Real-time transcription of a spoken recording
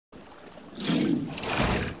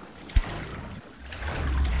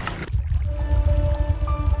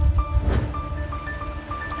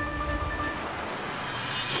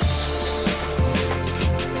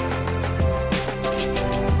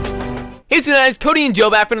Hey guys, Cody and Joe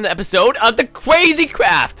back for another episode of the Crazy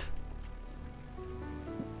Craft.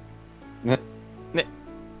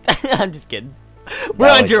 I'm just kidding. We're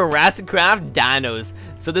on Jurassic Craft Dinos.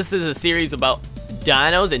 So this is a series about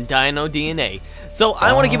dinos and dino DNA. So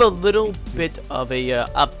I want to give a little bit of a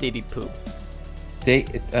updated poo.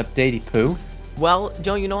 Updated poo? Well,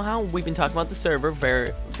 Joe, you know how we've been talking about the server for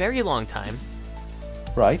a very long time.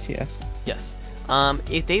 Right, yes. Yes.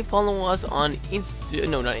 If they follow us on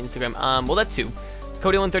Instagram, well, that's two.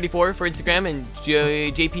 Cody134 for Instagram and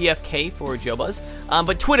JPFK for JoeBuzz.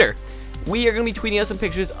 But Twitter, we are going to be tweeting out some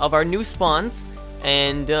pictures of our new spawns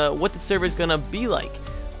and what the server is going to be like.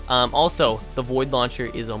 Also, the Void Launcher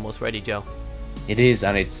is almost ready, Joe. It is,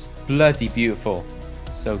 and it's bloody beautiful.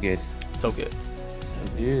 So good. So good. So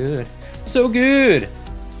good. So good.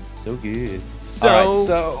 So good.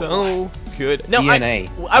 So good. No, DNA.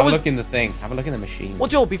 I Have was a look in the thing. Have a look in the machine. Well,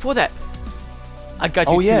 Joe, before that, I got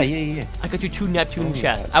you. Oh yeah. I got you two Neptune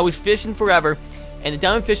chests. I was fishing forever, and the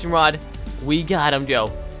diamond fishing rod, we got them,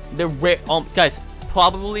 Joe. The rare, guys,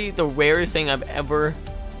 probably the rarest thing I've ever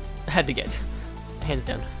had to get, hands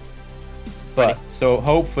down. But so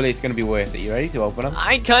hopefully it's gonna be worth it. You ready to open them?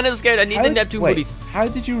 I'm kind of scared. I need the Neptune booties. How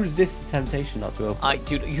did you resist the temptation not to open?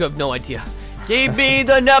 Dude, you have no idea. Give me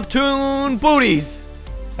the Neptune booties.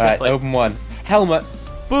 All right, open one. Helmet.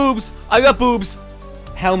 Boobs. I got boobs.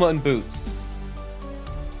 Helmet and boots.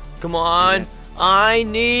 Come on. Yes. I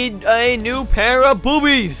need a new pair of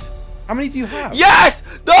boobies. How many do you have? Yes!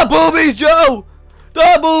 The boobies, Joe!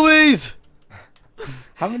 The boobies!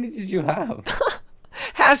 How many did you have?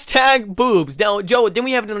 Hashtag boobs. Now, Joe, didn't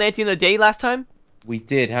we have an Atlantean of the day last time? We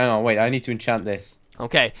did. Hang on, wait. I need to enchant this.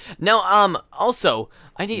 Okay. Now, also,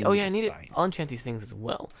 I need. Oh yeah, I need to enchant these things as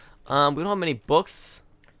well. We don't have many books.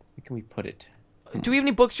 Where can we put it? Do we have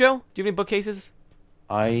any books, Joe? Do you have any bookcases?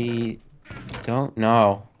 I don't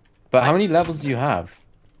know. But how many levels do you have?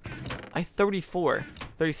 34.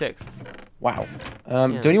 36. Wow.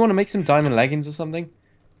 Yeah. Don't you want to make some diamond leggings or something?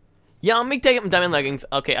 Yeah, I'll make diamond leggings.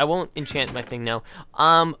 Okay, I won't enchant my thing now.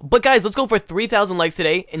 But guys, let's go for 3,000 likes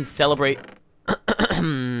today and celebrate the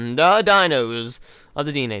dinos of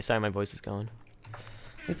the DNA. Sorry, my voice is going.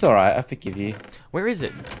 It's alright, I forgive you. Where is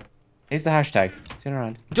it? Here's the hashtag. Turn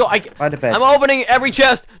around. Joe, By the bed. I'm opening every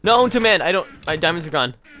chest known to man. My diamonds are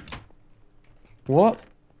gone. What?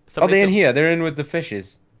 Somebody They're in here. They're in with the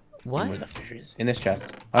fishes. What? In with the fishes. In this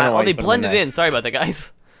chest. I don't know why they blended in. Sorry about that,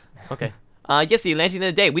 guys. Okay. Yes, the Atlantean of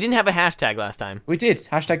the day. We didn't have a hashtag last time. We did.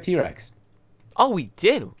 Hashtag T-Rex. Oh, we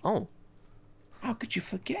did. Oh. How could you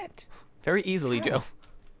forget? Very easily, Joe.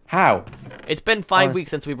 How? It's been 5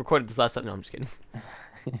 weeks since we recorded this last time. No, I'm just kidding.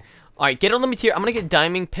 All right, get on the material. I'm gonna get a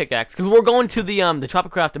diamond pickaxe because we're going to the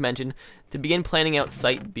Tropic Craft dimension to begin planning out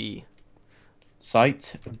Site B.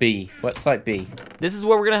 Site B. What's Site B? This is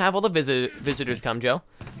where we're gonna have all the visitors come, Joe.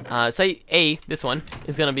 Site A, this one,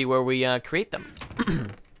 is gonna be where we create them.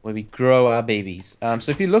 Where we grow our babies. So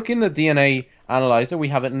if you look in the DNA analyzer, we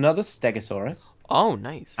have another Stegosaurus. Oh,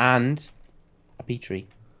 nice. And a Petrie.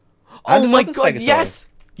 Oh my God! Yes.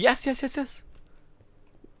 Yes.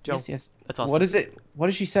 Joe, yes. That's awesome. What is it? What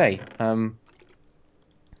does she say?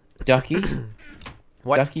 Ducky.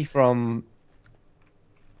 What? Ducky from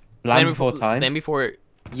Land Before Time. Land Before.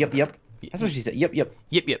 Yep. That's what she said. Yep.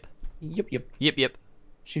 Yep.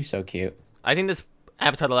 She's so cute. I think this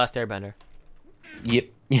Avatar: The Last Airbender. Yep.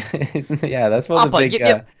 Yeah, that's what Appa, the big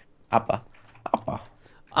yep. Appa.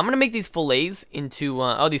 I'm gonna make these fillets into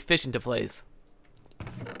these fish into fillets.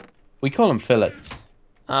 We call them fillets.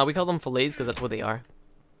 We call them fillets because that's what they are.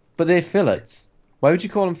 But they're fillets. Why would you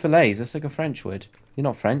call them fillets? That's like a French word. You're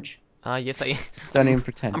not French. Yes, I am. Don't even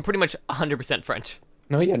pretend. I'm pretty much 100% French.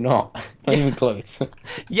 No, you're not. Not even close.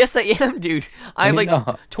 Yes, I am, dude. I have like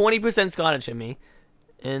not. 20% Scottish in me,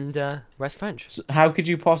 and rest French. So how could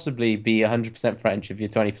you possibly be 100% French if you're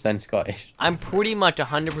 20% Scottish? I'm pretty much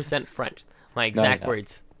 100% French. My exact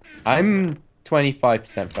words. I'm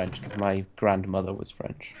 25% French because my grandmother was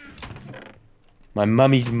French. My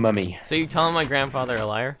mummy's mummy. So you telling my grandfather a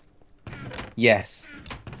liar? Yes.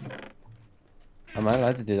 Am I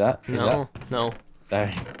allowed to do that? No.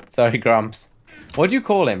 Sorry, Grumps. What do you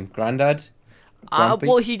call him? Granddad?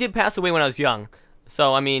 Well, he did pass away when I was young.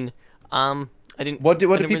 So I mean, I didn't. What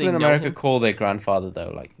do really people in America call their grandfather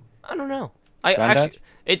though? Like, I don't know. Granddad? Actually,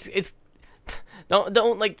 it's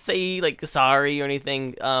don't like say like sorry or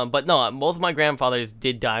anything. But no, both of my grandfathers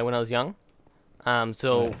did die when I was young.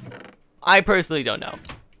 So right. I personally don't know.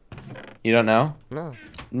 You don't know? No.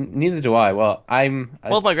 Neither do I. Well, I'm.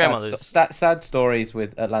 Both my grandmothers. Sad stories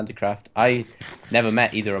with TheAtlanticCraft. I never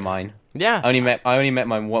met either of mine. Yeah. I only met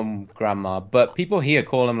my one grandma, but people here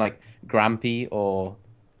call them like Grampy or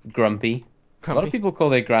Grumpy. A lot of people call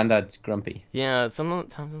their granddad grumpy. Yeah,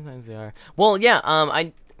 sometimes they are. Well, yeah.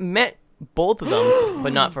 I met both of them,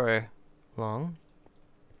 but not for long.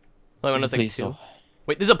 Like when I was like 2.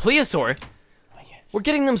 Wait, there's a plesiosaur. Oh, yes. We're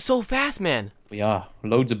getting them so fast, man. We are.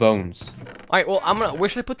 Loads of bones. All right. Well, where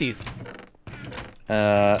should I put these?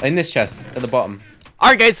 In this chest at the bottom. All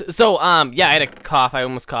right, guys. So, yeah, I had a cough. I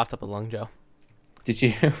almost coughed up a lung, Joe. Did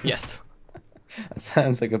you? Yes. That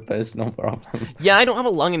sounds like a personal problem. Yeah, I don't have a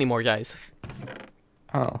lung anymore, guys.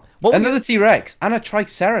 Oh. What Another T-Rex and a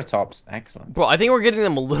Triceratops. Excellent. Bro, I think we're getting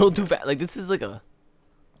them a little too fast. Like, this is like a...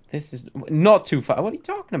 This is not too far. What are you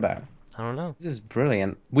talking about? I don't know. This is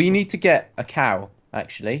brilliant. We need to get a cow,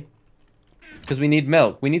 actually. Because we need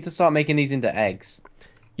milk. We need to start making these into eggs.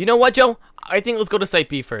 You know what, Joe? I think let's go to Site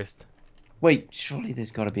B first. Wait, surely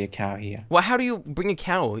there's got to be a cow here. Well, how do you bring a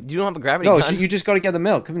cow? You don't have a gravity No, gun. you just got to get the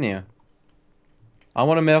milk, haven't you? I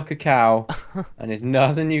want to milk a cow, and there's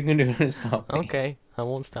nothing you can do to stop me. Okay, I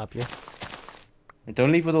won't stop you.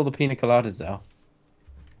 Don't leave with all the pina coladas, though.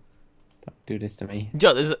 Don't do this to me.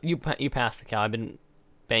 Joe, you passed the cow. I've been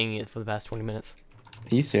banging it for the past 20 minutes.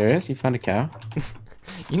 Are you serious? You found a cow?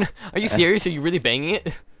 You know, are you serious? Are you really banging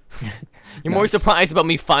it? You're No, more surprised about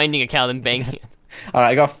me finding a cow than banging it.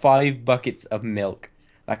 Alright, I got 5 buckets of milk.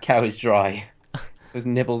 That cow is dry. Those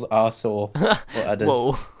nibbles are sore.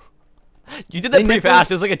 Whoa. You did that pretty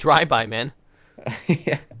fast. It was like a drive-by, man.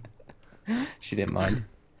 Yeah. She didn't mind.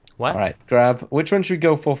 What? Alright, grab. Which one should we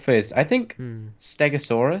go for first? I think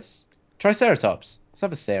Stegosaurus. Triceratops. Let's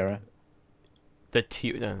have a Sarah. The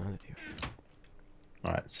T. No, the T.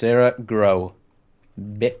 Alright, Sarah, grow.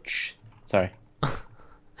 Bitch. Sorry.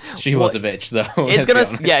 She was a bitch, though. It's gonna,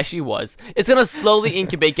 yeah, she was. It's gonna slowly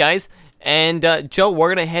incubate, guys. And Joe, we're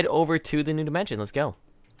gonna head over to the new dimension. Let's go.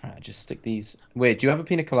 Alright, just stick these. Wait, do you have a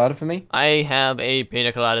pina colada for me? I have a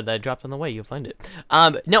pina colada that I dropped on the way. You'll find it.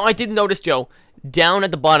 Now I did notice, Joe, down at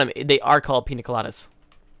the bottom, they are called pina coladas.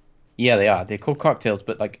 Yeah, they are. They're called cocktails,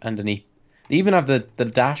 but like underneath. They even have the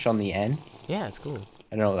dash on the end. Yeah, it's cool.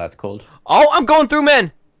 I don't know what that's called. Oh, I'm going through,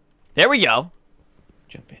 man. There we go.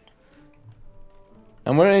 Jump in.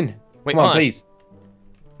 And we're in. Wait, come on, please.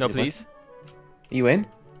 No, please. Are you in?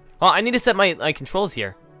 Oh, I need to set my controls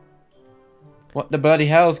here. What the bloody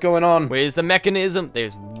hell's going on? Where's the mechanism?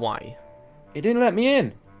 There's Y. It didn't let me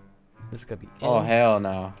in. This is gonna be. Oh, hell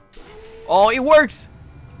no. Oh, it works.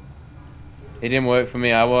 It didn't work for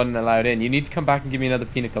me. I wasn't allowed in. You need to come back and give me another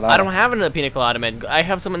pina colada. I don't have another pina colada, man. I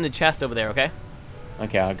have some in the chest over there. Okay.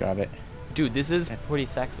 Okay, I'll grab it. Dude, this is pretty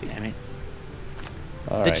sexy. Damn it.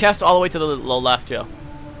 The chest all the way to the low left, Joe.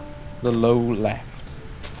 To the low left.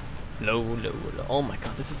 Low. Oh my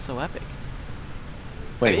god, this is so epic.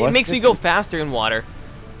 Wait, it makes me go faster in water.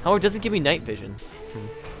 However, it doesn't give me night vision.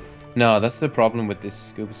 No, that's the problem with this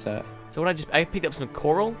scuba set. So what I picked up some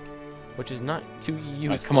coral, which is not too useful.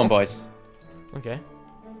 Right, come on, boys. Okay.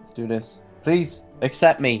 Let's do this. Please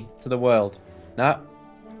accept me to the world. No.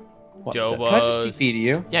 What Joe can I just TP to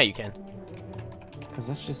you? Yeah, you can. Because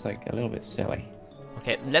that's just like a little bit silly.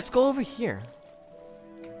 Okay, let's go over here.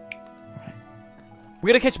 We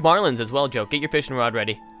gotta catch marlins as well, Joe. Get your fishing rod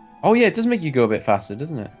ready. Oh yeah, it does make you go a bit faster,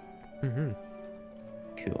 doesn't it? Mm-hmm.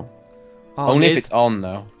 Cool. Oh, Only if it's on,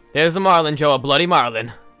 though. There's a marlin, Joe. A bloody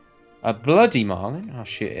marlin. A bloody marlin? Oh,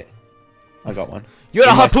 shit. I got one. You got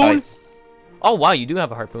a harpoon? Oh, wow, you do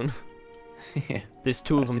have a harpoon. Yeah. There's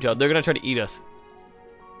 2 of them, Joe. They're gonna try to eat us.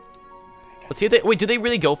 Let's see if they... Wait, do they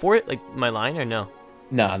really go for it? Like, my line, or no?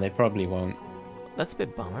 Nah, they probably won't. That's a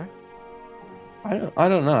bit bummer. I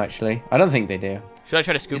don't know, actually. I don't think they do. Should I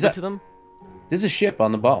try to scuba to them? There's a ship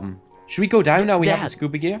on the bottom. Should we go down now? We have the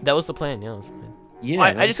scuba gear? That was the plan, yeah. That was the plan. Yeah.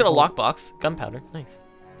 I just got a lockbox. Gunpowder. Nice.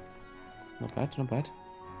 Not bad, not bad.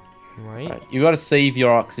 Right. You gotta save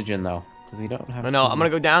your oxygen, though. Because we don't have... No, I'm gonna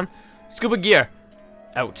go down. Scuba gear.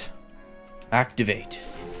 Out. Activate.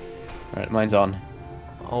 Alright, mine's on.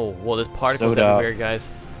 Oh, well, there's particles everywhere, guys.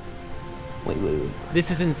 Wait. This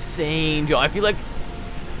is insane, Joe. I feel like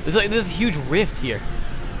there's a huge rift here.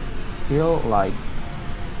 Feel like...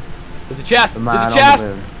 There's a chest. There's a chest.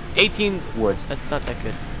 18 wood. That's not that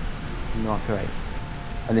good. Not great.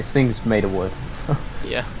 And this thing's made of wood. So.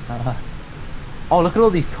 Yeah. Oh, look at all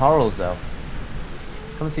these corals, though.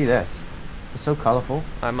 Come and see this. It's so colourful.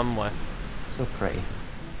 I'm on my way. So pretty.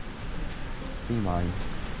 Be mine.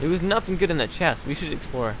 There was nothing good in that chest. We should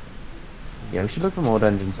explore. Yeah, we should look for more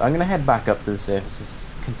dungeons. I'm gonna head back up to the surface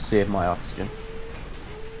to conserve my oxygen.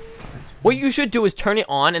 Right. What you should do is turn it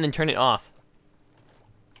on and then turn it off.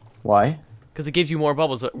 Why? Because it gives you more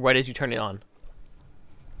bubbles right as you turn it on.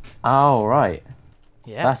 Oh, right.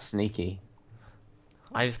 Yeah. That's sneaky.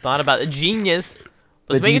 I just thought about it. Genius.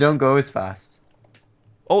 But you don't go as fast.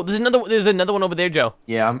 Oh, there's another one over there, Joe.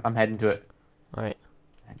 Yeah, I'm heading to it. All right.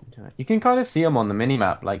 Heading to it. You can kind of see them on the mini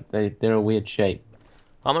map. Like they're a weird shape.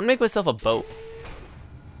 I'm gonna make myself a boat.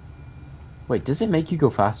 Wait, does it make you go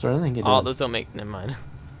faster? I don't think it does. Oh, those don't make. Never mind.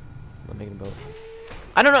 I'm making a boat.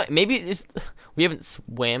 I don't know. Maybe it's we haven't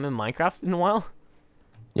swam in Minecraft in a while.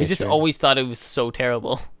 We just always thought it was so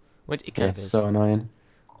terrible, which it kind of it's is. so annoying.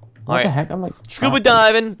 What All the right. heck? I'm like Scuba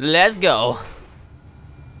diving. Let's go.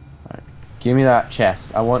 Give me that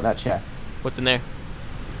chest. I want that chest. What's in there?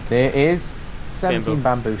 There is 17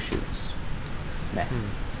 bamboo shoots. Meh.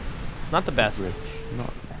 Not the best. Rich. Not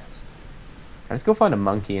the best. Let's go find a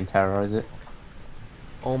monkey and terrorize it.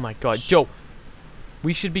 Oh my God, Joe.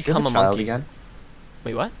 We should become a child monkey again.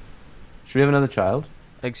 Wait, what? Should we have another child?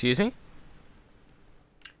 Excuse me?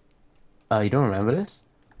 You don't remember this?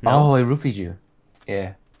 No. Oh, I roofied you.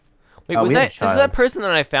 Yeah. Wait, Oh, was we had a that child. that person that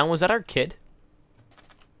I found? Was that our kid?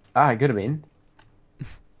 Ah, it could have been. You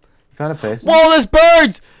found a person? Whoa, there's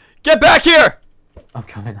birds! Get back here! I'm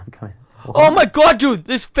coming, I'm coming. Oh my God, dude,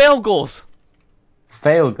 there's fail goals.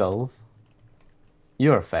 Fail goals?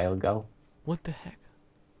 You're a fail goal. What the heck?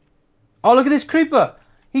 Oh, look at this creeper!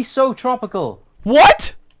 He's so tropical.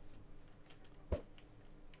 What?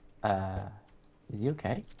 Is he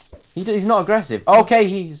okay? He's not aggressive. Okay,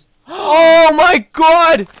 he's... Oh my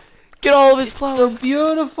God! Get all of his so flowers.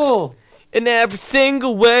 beautiful! In every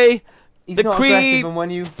single way, He's the not aggressive, and when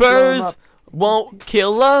you blow him creepers up... won't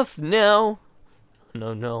kill us now.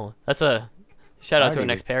 No. That's a shout out to our Parody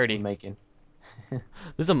next parody. Making.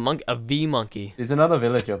 There's a V monkey. There's another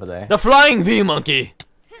village over there. The flying V monkey.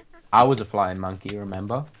 I was a flying monkey,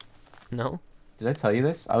 remember? No. Did I tell you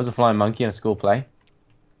this? I was a flying monkey in a school play.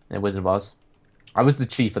 In Wizard of Oz. I was the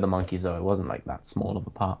chief of the monkeys, though. It wasn't like that small of a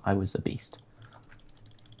part. I was a beast.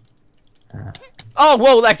 Oh,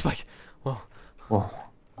 whoa, that spike. Whoa. Whoa.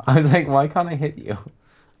 I was like, why can't I hit you?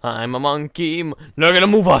 I'm a monkey. They're gonna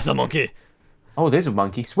move us, a monkey. Oh, there's a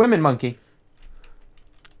monkey. Swimming monkey.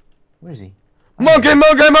 Where is he? Monkey! Oh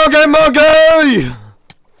my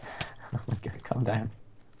god, calm down.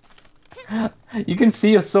 You can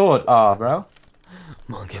see a sword. Ah, bro.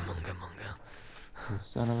 Monkey. You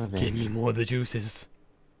son of a bitch. Give me more of the juices.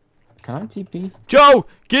 Can I TP? Joe,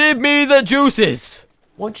 give me the juices.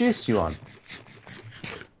 What juice you on?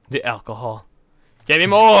 The alcohol. Give me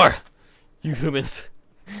more. You humans.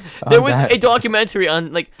 Oh, There was that- a documentary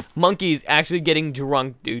on like monkeys actually getting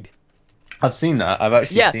drunk, dude. I've seen that. I've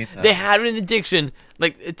actually Yeah, seen that. they had an addiction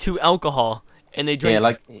like to alcohol, and they drank Yeah,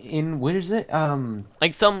 like in where is it?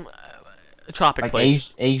 like some tropic Like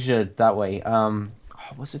place. Asia that way.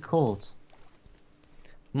 What's it called?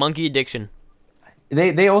 Monkey addiction.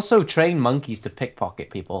 They also train monkeys to pickpocket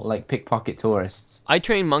people, like pickpocket tourists. I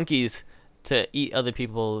train monkeys to eat other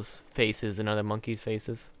people's faces and other monkeys'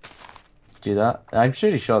 faces. Do that? I'm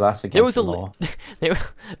pretty sure that's against There was the a law.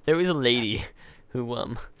 there was a lady who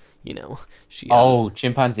you know, she Oh,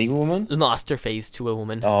 chimpanzee woman? lost her face to a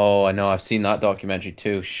woman. Oh, I know. I've seen that documentary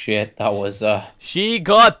too. Shit, that was She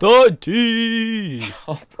got the tea.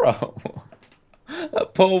 Oh, bro.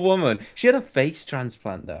 That poor woman. She had a face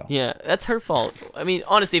transplant though. Yeah, that's her fault. I mean,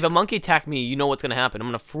 honestly, if a monkey attacked me, you know what's gonna happen. I'm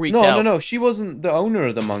gonna freak No, out. no. She wasn't the owner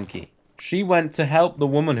of the monkey. She went to help the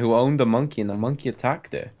woman who owned the monkey, and the monkey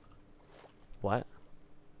attacked her. What?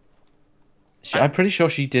 I'm pretty sure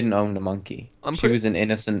she didn't own the monkey. She was an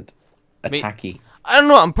innocent attackee. I don't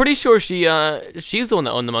know. I'm pretty sure she's the one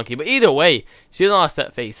that owned the monkey. But either way, she lost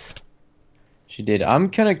that face. She did. I'm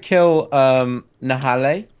gonna kill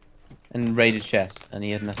Nahale and raid his chest, and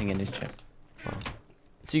he had nothing in his chest.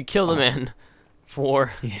 So you kill the man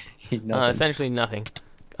for essentially nothing.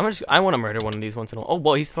 I want to murder one of these once in a while. Oh,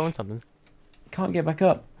 boy, he's throwing something. Can't get back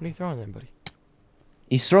up. What are you throwing there, buddy?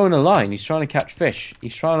 He's throwing a line. He's trying to catch fish.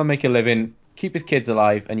 He's trying to make a living, keep his kids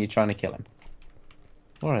alive, and you're trying to kill him.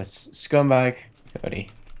 What a scumbag, Cody.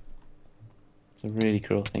 It's a really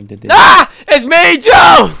cruel thing to do. Ah! It's me,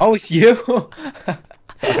 Joe! Oh, it's you.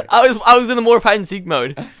 Sorry. I was in the more hide and seek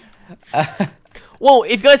mode. Whoa,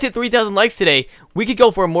 if you guys hit 3,000 likes today, we could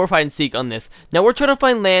go for a more hide and seek on this. Now we're trying to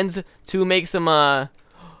find lands to make some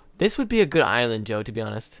this would be a good island, Joe, to be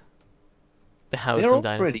honest. The house They're all and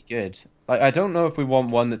dinosaurs. pretty good. Like, I don't know if we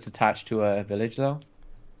want one that's attached to a village though.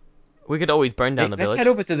 We could always burn down the Let's village. head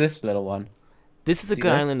over to this little one. This is a See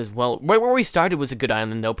good this? island as well. Right where we started was a good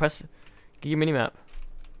island though. Get your mini map.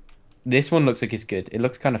 This one looks like it's good. It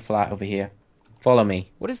looks kind of flat over here. Follow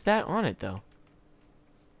me. What is that on it though?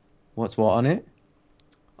 What's what on it?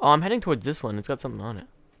 Oh, I'm heading towards this one. It's got something on it.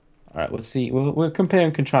 All right, we'll see. We'll compare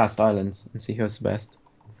and contrast islands and see who's the best.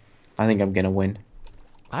 I think I'm gonna win.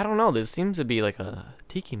 I don't know. There seems to be like a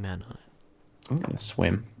tiki man on it. I'm gonna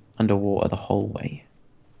swim underwater the whole way.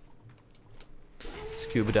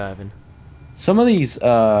 scuba diving. Some of these,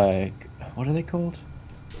 what are they called?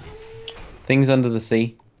 Things under the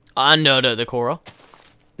sea. No, the coral.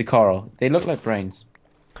 The coral. They look like brains.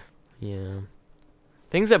 Yeah.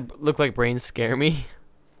 Things that look like brains scare me.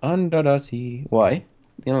 Under the sea. Why?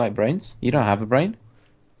 You don't like brains? You don't have a brain?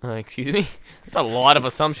 Excuse me? That's a lot of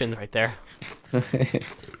assumptions right there.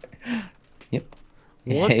 Yep.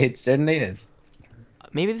 What? It certainly is.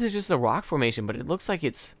 Maybe this is just a rock formation, but it looks like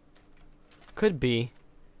it's... Could be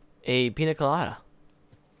a pina colada.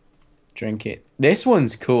 Drink it. This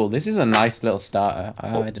one's cool. This is a nice little starter. I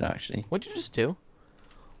don't know, actually. What'd you just do?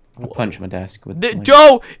 I punched my desk with...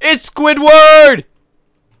 Joe! It's Squidward!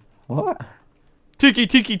 What? Tiki,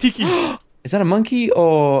 tiki, tiki. Is that a monkey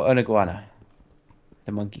or an iguana?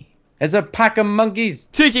 The monkey. There's a pack of monkeys.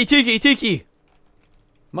 Tiki, tiki, tiki.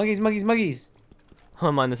 Monkeys, monkeys, monkeys.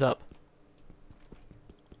 I'll mine this up.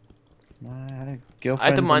 My I have to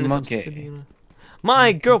girlfriend's mine a this monkey. up.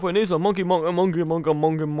 My girlfriend is a monkey, monkey, monkey, monkey,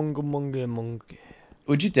 monkey, monkey, monkey, monkey.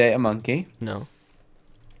 Would you date a monkey? No.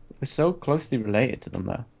 We're so closely related to them,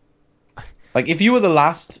 though. Like, if you were the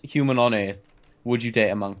last human on Earth, would you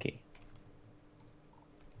date a monkey?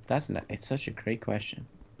 It's such a great question.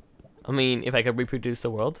 I mean, if I could reproduce the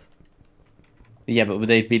world. Yeah, but would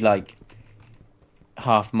they be like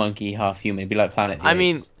half monkey, half human? It'd be like Planet of the I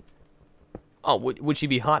mean, Apes. oh, would she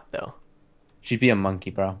be hot though? She'd be a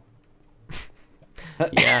monkey, bro.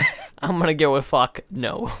 Yeah, I'm gonna go with fuck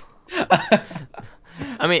no.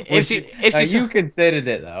 I mean, if you considered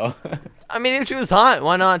it though. I mean, if she was hot,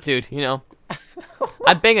 why not, dude? You know,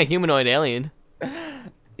 I'd bang a humanoid alien.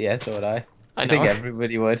 Yeah, so would I. I I know. think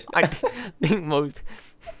everybody would. I think most.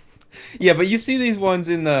 Yeah, but you see these ones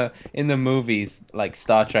in the movies like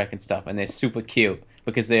Star Trek and stuff, and they're super cute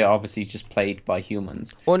because they're obviously just played by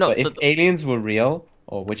humans. Well, no, but if aliens were real,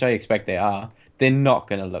 or which I expect they are, they're not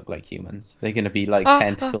gonna look like humans. They're gonna be like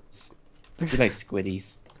tentacles. They're like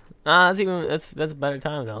squiddies. That's a better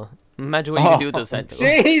time though. Imagine what you can do with those tentacles.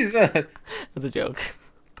 Jesus! That's a joke.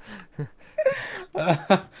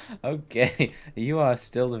 Okay, you are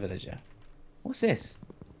still the villager. What's this?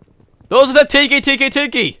 Those are the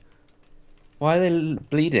tiki. Why are they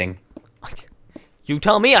bleeding? You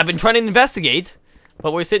tell me. I've been trying to investigate,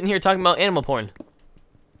 but we're sitting here talking about animal porn.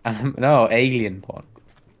 No, alien porn.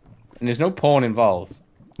 And there's no porn involved.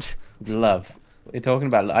 It's love. What are you talking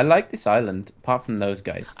about? I like this island, apart from those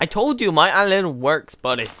guys. I told you my island works,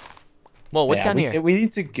 buddy. Whoa, what's down here? We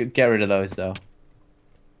need to get rid of those, though.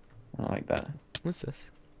 I don't like that. What's this?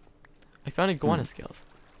 I found iguana scales.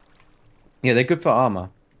 Yeah, they're good for armor.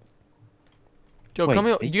 Joe, Wait, come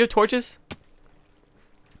here. Do you have torches?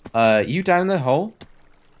 You down the hole?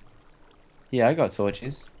 Yeah, I got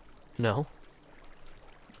torches. No.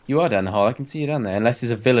 You are down the hole. I can see you down there. Unless there's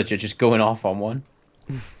a villager just going off on one.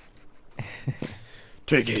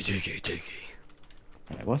 Tiki.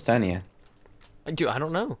 Right, what's down here? Dude, I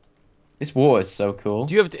don't know. This water is so cool.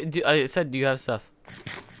 Do you have? I said, do you have stuff?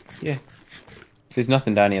 Yeah. There's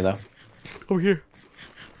nothing down here, though. Oh, here.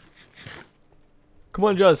 Come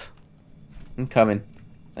on, Juz. I'm coming.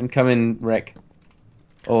 I'm coming, Rick.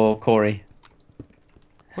 Or Corey.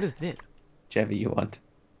 What is this? Whichever you want.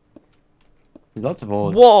 There's lots of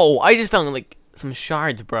ores. Whoa! I just found like some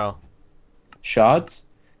shards, bro. Shards?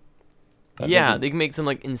 Yeah, they can make some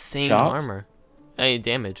like insane Shards? armor. Any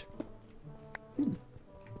damage.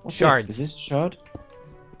 What's Shards. This? Is this shard?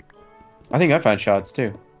 I think I found shards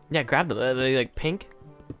too. Yeah, grab them. Are they like pink?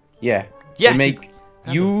 Yeah. Yeah. They make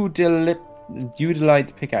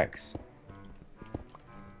Udilite pickaxe.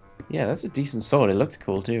 Yeah, that's a decent sword. It looks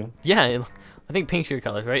cool too. Yeah, I think pink's your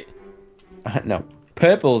color, right? No,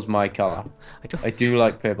 purple's my color. I I do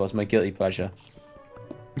like purple. It's my guilty pleasure.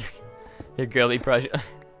 Your girly pleasure.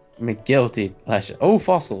 My guilty pleasure. Oh,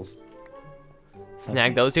 fossils.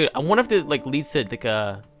 Snag those, dude. I wonder if it like leads to like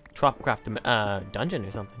a TheAtlanticCraft dungeon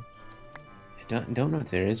or something. I don't know if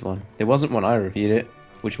there is one. There wasn't when I reviewed it,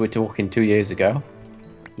 which we're talking 2 years ago.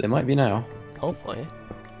 There might be now. Hopefully.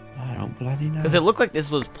 I don't bloody know. Because it looked like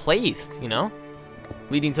this was placed, you know?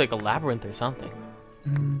 Leading to like a labyrinth or something.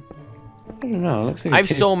 I don't know. It looks like I have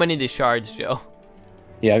so many of these shards, Joe.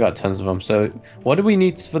 Yeah, I got tons of them. So, what do we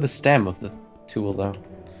need for the stem of the tool, though?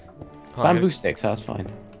 Oh, Bamboo sticks, that's fine.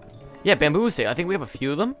 Yeah, bamboo stick. I think we have a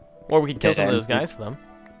few of them. Or we could kill some of those guys for them.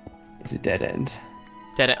 It's a dead end.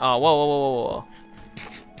 Dead end. Oh, whoa.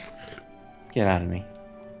 Get out of me.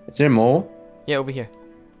 Is there more? Yeah, over here.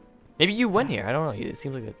 Maybe you went here. I don't know. It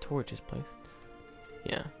seems like the torch is placed.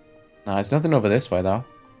 Yeah. No, there's nothing over this way, though.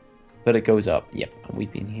 But it goes up. Yep,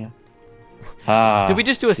 we've been here. Ah. Did we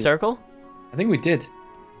just do a circle? I think we did.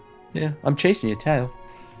 Yeah, I'm chasing your tail.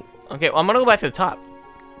 Okay, well, I'm gonna go back to the top.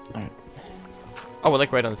 Alright. Oh, we're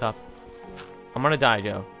like right on the top. I'm gonna die,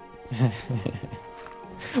 Joe.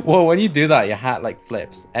 Whoa, when you do that, your hat like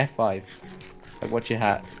flips. F5. Like, what's your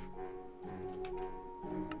hat?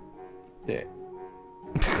 Do it.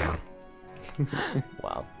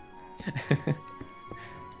 Wow.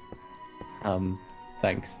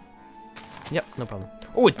 Thanks. Yep, no problem.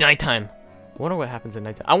 Oh, it's nighttime. I wonder what happens at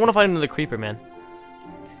nighttime. I want to find another creeper, man.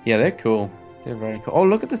 Yeah, they're cool. They're very cool. Oh,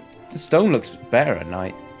 look at the stone looks better at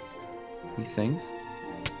night. These things.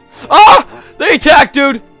 Ah! They attack,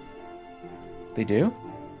 dude! They do?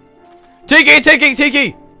 Tiki, tiki,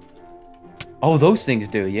 tiki! Oh, those things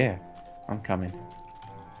do, yeah. I'm coming.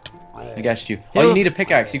 I guessed you. Oh, you need a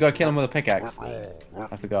pickaxe. You gotta kill him with a pickaxe.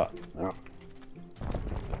 I forgot.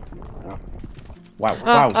 Wow,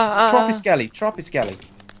 wow. Tropiskelly.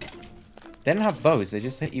 They don't have bows. They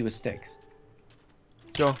just hit you with sticks.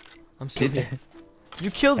 Joe, I'm still here.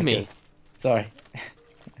 You killed me. Sorry.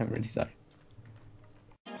 I'm really sorry.